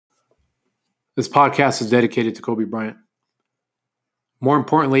This podcast is dedicated to Kobe Bryant. More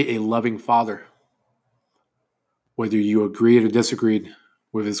importantly, a loving father. Whether you agreed or disagreed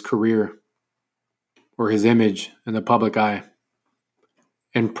with his career or his image in the public eye,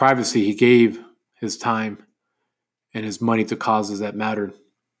 in privacy, he gave his time and his money to causes that mattered.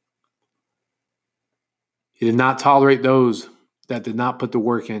 He did not tolerate those that did not put the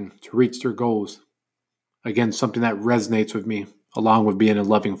work in to reach their goals. Again, something that resonates with me, along with being a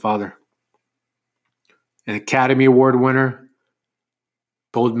loving father. An Academy Award winner,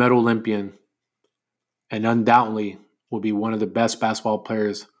 gold medal Olympian, and undoubtedly will be one of the best basketball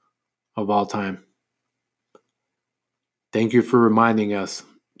players of all time. Thank you for reminding us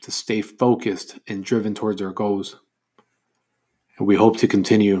to stay focused and driven towards our goals. And we hope to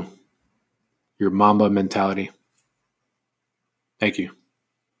continue your Mamba mentality. Thank you.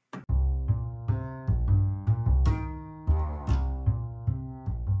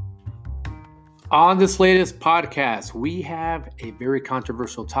 On this latest podcast, we have a very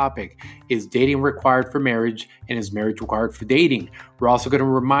controversial topic. Is dating required for marriage, and is marriage required for dating? We're also going to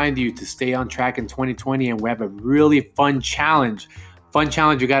remind you to stay on track in 2020, and we have a really fun challenge.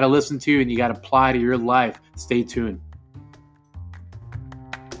 You got to listen to and you got to apply to your life. Stay tuned.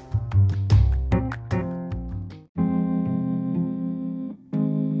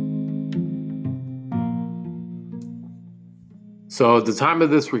 So the time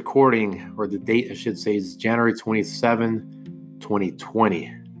of this recording, or the date I should say, is January 27,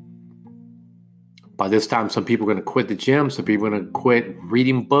 2020. By this time, some people are going to quit the gym. Some people are going to quit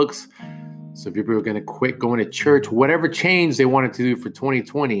reading books. Some people are going to quit going to church. Whatever change they wanted to do for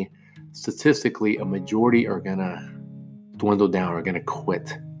 2020, statistically, a majority are going to dwindle down, are going to quit.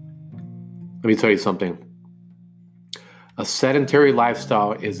 Let me tell you something. A sedentary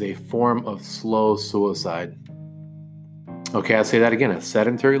lifestyle is a form of slow suicide. Okay, I'll say that again. A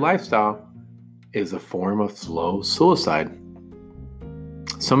sedentary lifestyle is a form of slow suicide.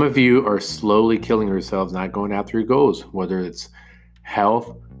 Some of you are slowly killing yourselves, not going after your goals, whether it's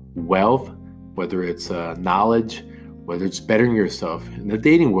health, wealth, whether it's knowledge, whether it's bettering yourself in the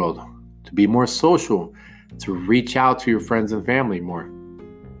dating world, to be more social, to reach out to your friends and family more.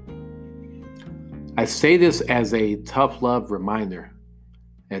 I say this as a tough love reminder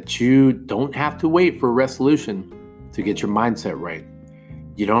that you don't have to wait for a resolution to get your mindset right.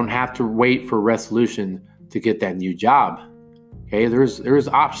 You don't have to wait for resolution to get that new job. Okay, there's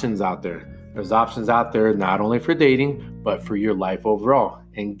options out there. There's options out there not only for dating, but for your life overall.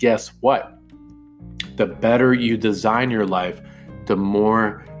 And guess what? The better you design your life, the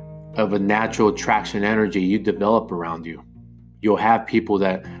more of a natural attraction energy you develop around you. You'll have people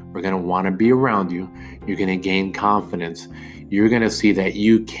that are going to want to be around you. You're going to gain confidence. You're going to see that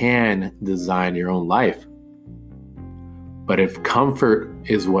you can design your own life. But if comfort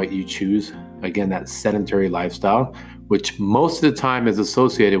is what you choose, again, that sedentary lifestyle, which most of the time is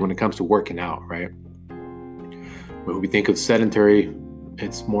associated when it comes to working out, right? When we think of sedentary,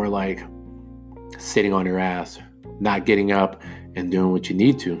 it's more like sitting on your ass, not getting up and doing what you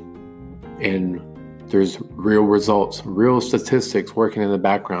need to. And there's real results, real statistics working in the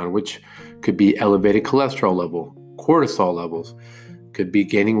background, which could be elevated cholesterol level, cortisol levels, could be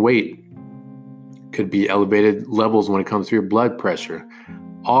gaining weight, could be elevated levels when it comes to your blood pressure,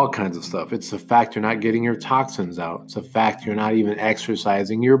 all kinds of stuff. It's the fact you're not getting your toxins out. It's the fact you're not even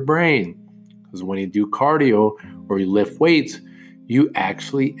exercising your brain. Because when you do cardio or you lift weights, you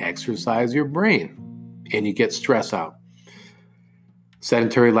actually exercise your brain and you get stress out.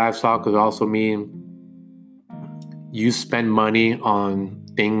 Sedentary lifestyle could also mean you spend money on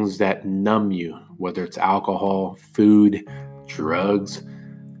things that numb you, whether it's alcohol, food, drugs,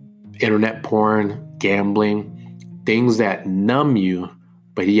 internet porn, gambling, things that numb you,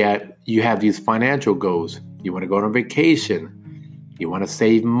 but yet you have these financial goals. You want to go on vacation. You want to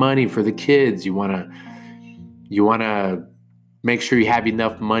save money for the kids. You want to make sure you have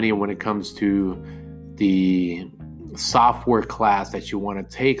enough money when it comes to the software class that you want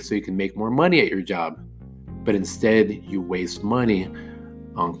to take so you can make more money at your job. But instead, you waste money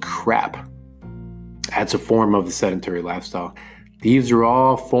on crap. That's a form of the sedentary lifestyle. These are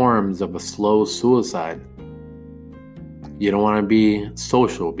all forms of a slow suicide. You don't want to be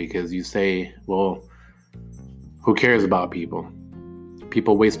social because you say, well, who cares about people?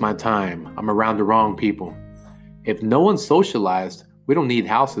 People waste my time. I'm around the wrong people. If no one's socialized, we don't need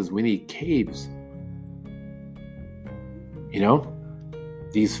houses. We need caves. You know,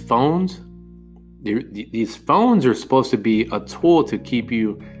 these phones are supposed to be a tool to keep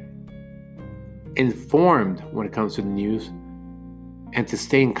you informed when it comes to the news and to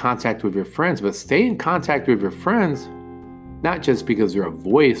stay in contact with your friends. But stay in contact with your friends, not just because they're a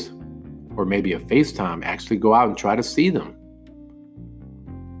voice, or maybe a FaceTime, actually go out and try to see them.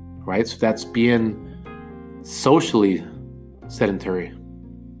 Right? So that's being socially sedentary.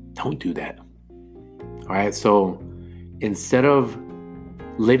 Don't do that. All right? So instead of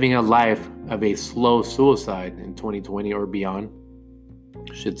living a life of a slow suicide in 2020 or beyond,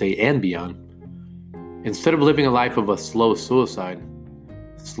 I should say, and beyond, instead of living a life of a slow suicide,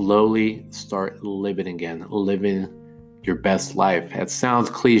 slowly start living again, living your best life. That sounds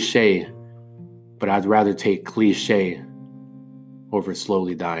cliche, but I'd rather take cliche over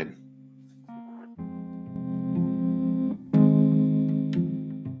slowly dying.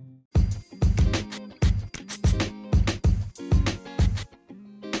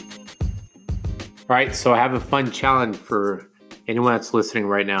 All right, so I have a fun challenge for anyone that's listening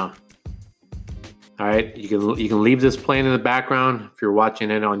right now. All right, you can leave this playing in the background if you're watching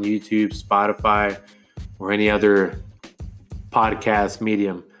it on YouTube, Spotify, or any other podcast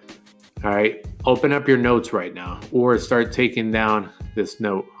medium. All right, open up your notes right now, or start taking down this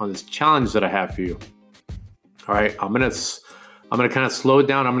note on this challenge that I have for you. All right, I'm gonna kind of slow it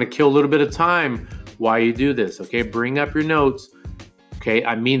down. I'm gonna kill a little bit of time while you do this. Okay, bring up your notes. Okay,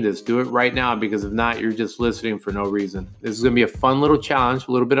 I mean this. Do it right now, because if not, you're just listening for no reason. This is going to be a fun little challenge,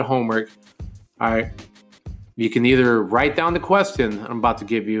 a little bit of homework. All right. You can either write down the question I'm about to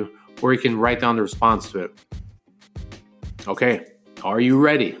give you, or you can write down the response to it. Okay, are you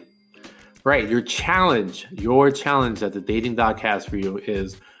ready? Right, your challenge that the Dating Doc has for you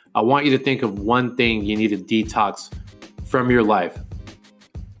is, I want you to think of one thing you need to detox from your life.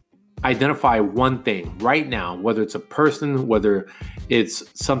 Identify one thing right now, whether it's a person, whether it's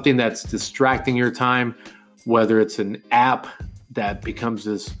something that's distracting your time, whether it's an app that becomes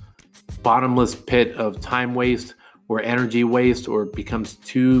this bottomless pit of time waste or energy waste, or becomes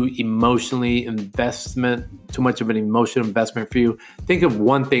too much of an emotional investment for you. Think of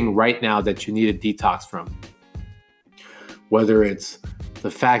one thing right now that you need to detox from. Whether it's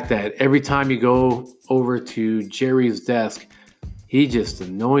the fact that every time you go over to Jerry's desk, he just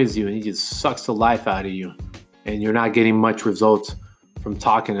annoys you and he just sucks the life out of you, and you're not getting much results from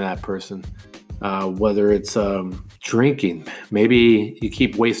talking to that person. Whether it's drinking, maybe you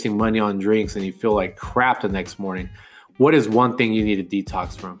keep wasting money on drinks and you feel like crap the next morning. What is one thing you need to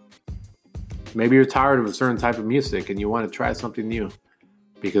detox from? Maybe you're tired of a certain type of music and you want to try something new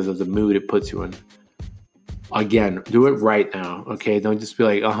because of the mood it puts you in. Again, do it right now, okay? Don't just be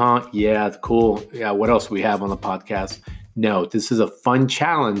like, yeah, cool. Yeah, what else we have on the podcast? No, this is a fun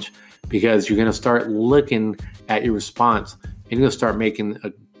challenge, because you're going to start looking at your response and you're going to start making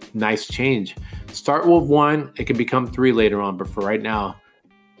a nice change. Start with 1. It can become 3 later on, but for right now,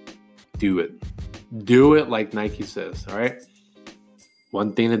 do it. Do it like Nike says, all right?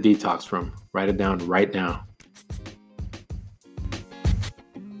 One thing to detox from. Write it down right now.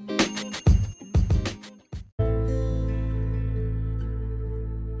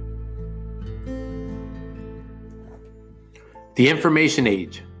 The information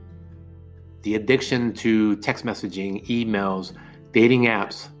age, the addiction to text messaging, emails, dating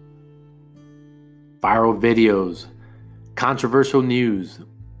apps, viral videos, controversial news,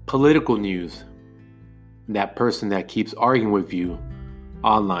 political news, that person that keeps arguing with you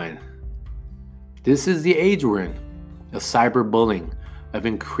online. This is the age we're in, of cyberbullying, of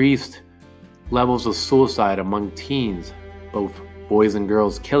increased levels of suicide among teens, both boys and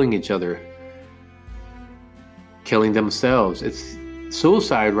girls killing each other, killing themselves.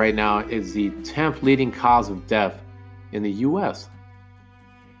 Suicide right now is the 10th leading cause of death in the U.S.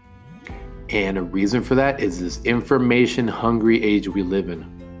 And a reason for that is this information-hungry age we live in,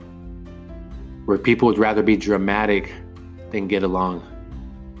 where people would rather be dramatic than get along,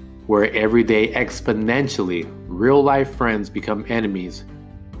 where every day exponentially real-life friends become enemies,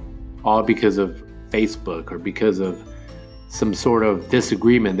 all because of Facebook or because of some sort of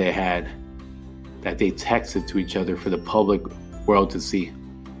disagreement they had that they texted to each other for the public world to see.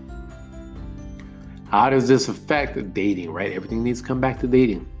 How does this affect dating, right? Everything needs to come back to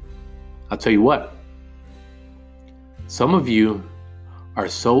dating. I'll tell you what. Some of you are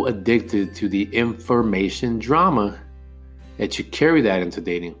so addicted to the information drama that you carry that into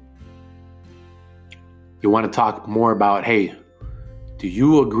dating. You want to talk more about, hey, do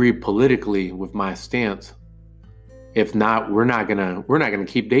you agree politically with my stance? If not, we're not gonna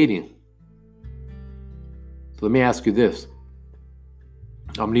keep dating. So let me ask you this.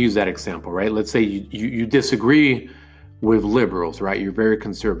 I'm going to use that example, right? Let's say you disagree with liberals, right? You're very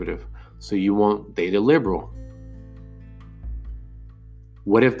conservative, so you won't date a liberal.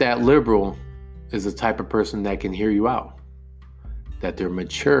 What if that liberal is the type of person that can hear you out, that they're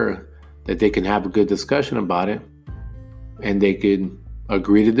mature, that they can have a good discussion about it, and they could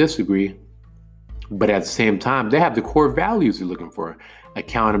agree to disagree. But at the same time, they have the core values you're looking for: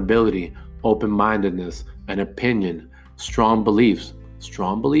 accountability, open-mindedness, an opinion, strong beliefs.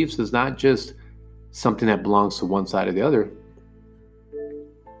 Strong beliefs is not just something that belongs to one side or the other,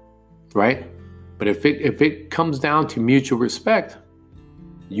 right? But if it comes down to mutual respect,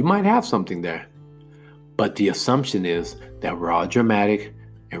 you might have something there. But the assumption is that we're all dramatic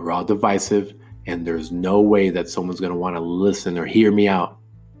and we're all divisive, and there's no way that someone's going to want to listen or hear me out.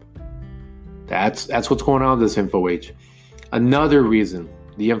 That's what's going on with this info age. Another reason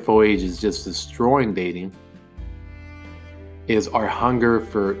the info age is just destroying dating is our hunger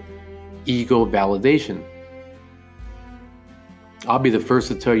for ego validation. I'll be the first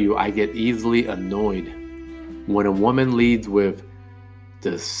to tell you, I get easily annoyed when a woman leads with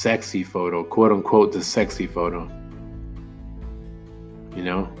the sexy photo, quote unquote, the sexy photo. You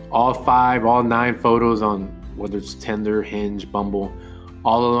know, all 9 photos on whether it's Tinder, Hinge, Bumble,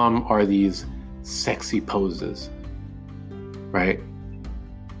 all of them are these sexy poses, right?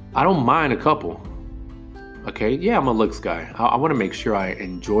 I don't mind a couple. Okay, yeah, I'm a looks guy. I want to make sure I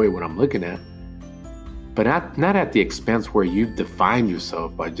enjoy what I'm looking at, but not at the expense where you've defined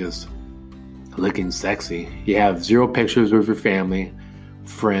yourself by just looking sexy. You have 0 pictures with your family,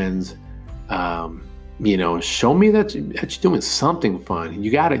 friends. Show me that you're doing something fun.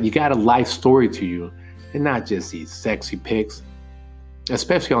 You got a life story to you, and not just these sexy pics.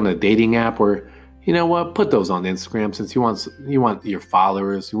 Especially on the dating app, where, you know what, put those on Instagram, since you want your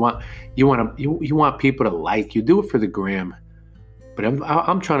followers, you want people to like you. Do it for the gram. But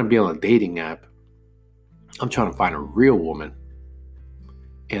I'm trying to be on a dating app. I'm trying to find a real woman,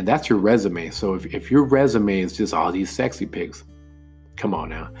 and that's your resume. So if your resume is just all these sexy pics, come on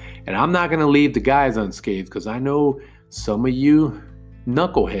now. And I'm not going to leave the guys unscathed, because I know some of you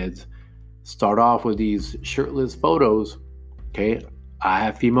knuckleheads start off with these shirtless photos. Okay, I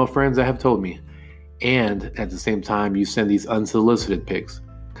have female friends that have told me. And at the same time, you send these unsolicited pics.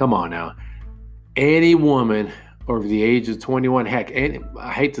 Come on now. Any woman over the age of 21, heck, and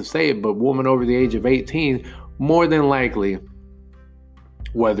I hate to say it, but woman over the age of 18, more than likely,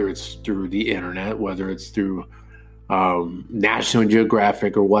 whether it's through the internet, whether it's through National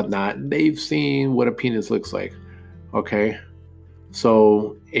Geographic or whatnot, they've seen what a penis looks like. Okay,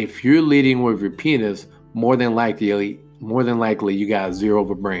 so if you're leading with your penis, more than likely you got 0 of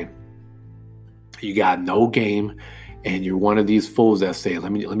a brain. You got no game, and you're one of these fools that say,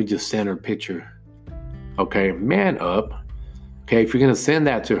 let me just send her a picture. Okay, man up. Okay, if you're gonna send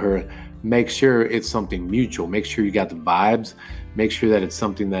that to her, make sure it's something mutual. Make sure you got the vibes. Make sure that it's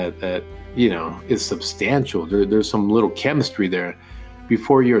something that is substantial. There's some little chemistry there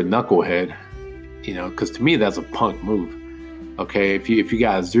before you're a knucklehead. Because to me that's a punk move. Okay, if you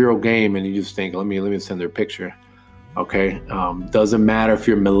got 0 game and you just think, let me send her a picture. Okay, doesn't matter if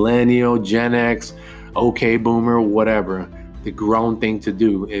you're millennial, Gen X, okay, boomer, whatever. The grown thing to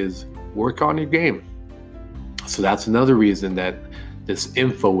do is work on your game. So that's another reason that this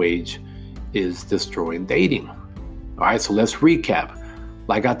info age is destroying dating. All right, so let's recap.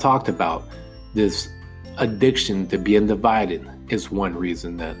 Like I talked about, this addiction to being divided is one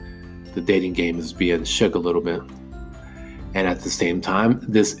reason that the dating game is being shook a little bit. And at the same time,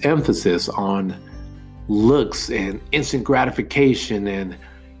 this emphasis on looks and instant gratification, and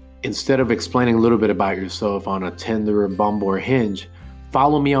instead of explaining a little bit about yourself on a Tinder or Bumble or Hinge,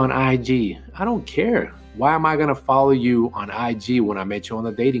 follow me on IG. I don't care. Why am I going to follow you on IG when I met you on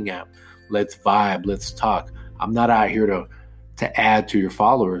the dating app? Let's vibe. Let's talk. I'm not out here to add to your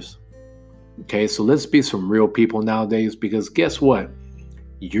followers. Okay, so let's be some real people nowadays, because guess what?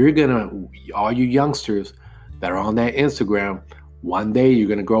 All you youngsters that are on that Instagram, one day you're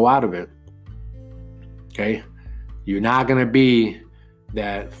going to grow out of it. Okay, you're not going to be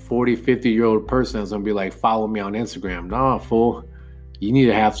that 40, 50-year-old person that's going to be like, follow me on Instagram. No, fool. You need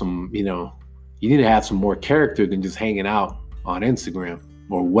to have some, more character than just hanging out on Instagram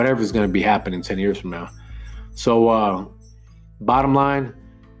or whatever's going to be happening 10 years from now. So, bottom line,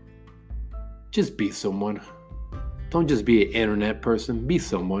 just be someone. Don't just be an internet person. Be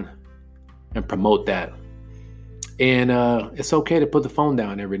someone and promote that. And it's okay to put the phone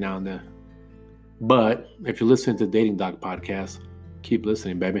down every now and then. But if you're listening to the Dating Doc podcast, keep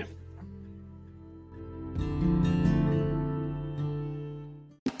listening, baby.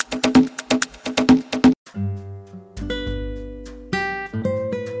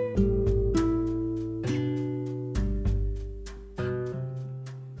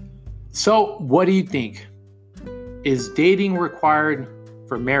 So, what do you think? Is dating required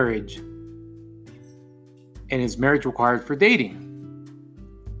for marriage? And is marriage required for dating?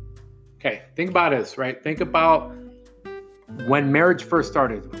 Okay, think about this, right? Think about when marriage first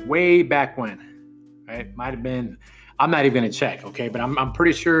started, way back when, right? Might have been, I'm not even going to check, okay? But I'm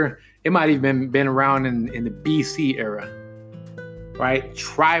pretty sure it might have been around in the BC era, right?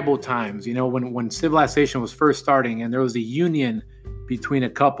 Tribal times, when civilization was first starting and there was a union between a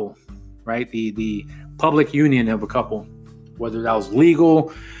couple, right? The public union of a couple, whether that was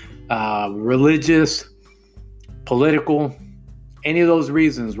legal, religious, political, any of those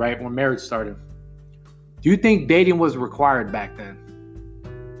reasons, right? When marriage started. Do you think dating was required back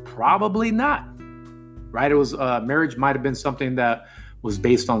then? Probably not, right? It was marriage might have been something that was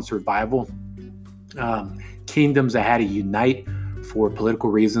based on survival. Kingdoms that had to unite for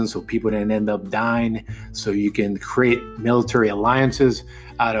political reasons so people didn't end up dying. So you can create military alliances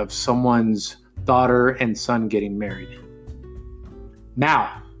out of someone's daughter and son getting married.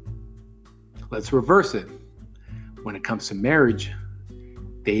 Now, let's reverse it. When it comes to marriage,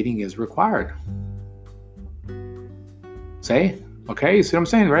 dating is required. Okay, you see what I'm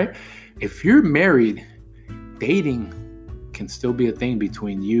saying, right? If you're married, dating can still be a thing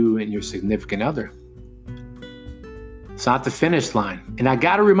between you and your significant other. It's not the finish line. And I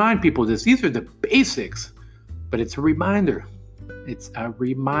got to remind people this. These are the basics, but it's a reminder. It's a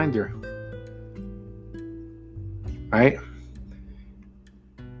reminder, right?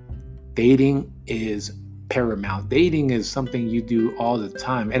 Dating is paramount. Dating is something you do all the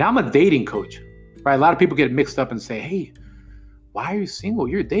time. And I'm a dating coach, right? A lot of people get mixed up and say, hey, why are you single?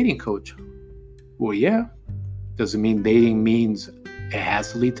 You're a dating coach. Well, yeah. Does it mean dating means it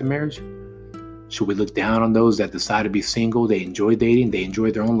has to lead to marriage? Should we look down on those that decide to be single? They enjoy dating. They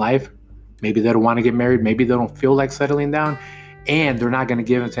enjoy their own life. Maybe they don't want to get married. Maybe they don't feel like settling down. And they're not going to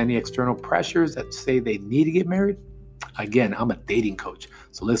give into any external pressures that say they need to get married. Again, I'm a dating coach.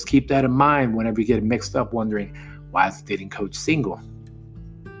 So let's keep that in mind whenever you get mixed up wondering, why is the dating coach single?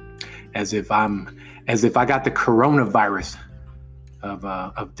 As if I got the coronavirus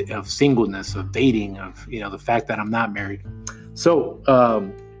of singleness, of dating, of the fact that I'm not married. So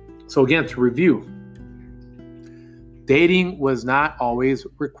again, to review, dating was not always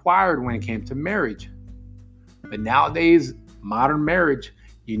required when it came to marriage, but nowadays, modern marriage,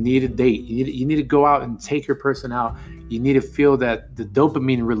 you need a date. You need to go out and take your person out. You need to feel that the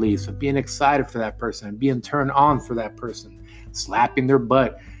dopamine release of being excited for that person and being turned on for that person, slapping their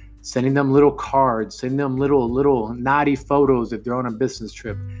butt, sending them little cards, sending them little naughty photos if they're on a business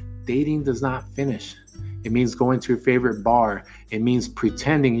trip. Dating does not finish. It means going to your favorite bar. It means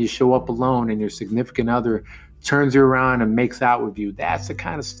pretending you show up alone and your significant other turns you around and makes out with you. That's the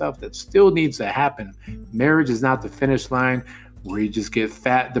kind of stuff that still needs to happen. Marriage is not the finish line where you just get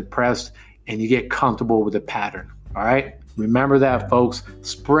fat, depressed, and you get comfortable with the pattern. All right? Remember that, folks.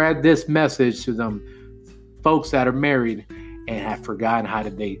 Spread this message to them folks that are married and have forgotten how to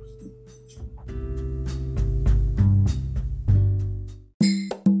date.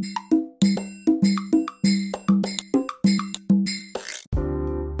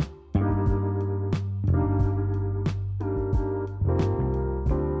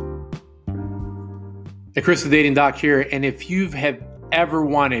 Hey, Chris the Dating Doc here, and if you have ever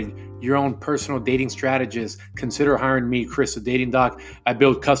wanted your own personal dating strategist, consider hiring me, Chris the Dating Doc. I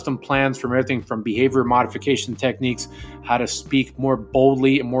build custom plans from everything from behavior modification techniques, how to speak more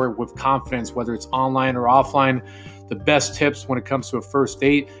boldly and more with confidence, whether it's online or offline, the best tips when it comes to a first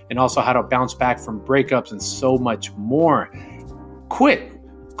date, and also how to bounce back from breakups and so much more. Quit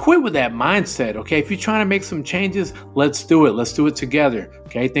with that mindset, okay? If you're trying to make some changes, let's do it. Let's do it together,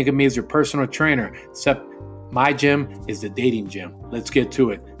 okay? Think of me as your personal trainer, except my gym is the dating gym. Let's get to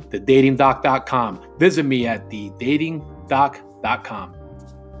it. TheDatingDoc.com. Visit me at TheDatingDoc.com.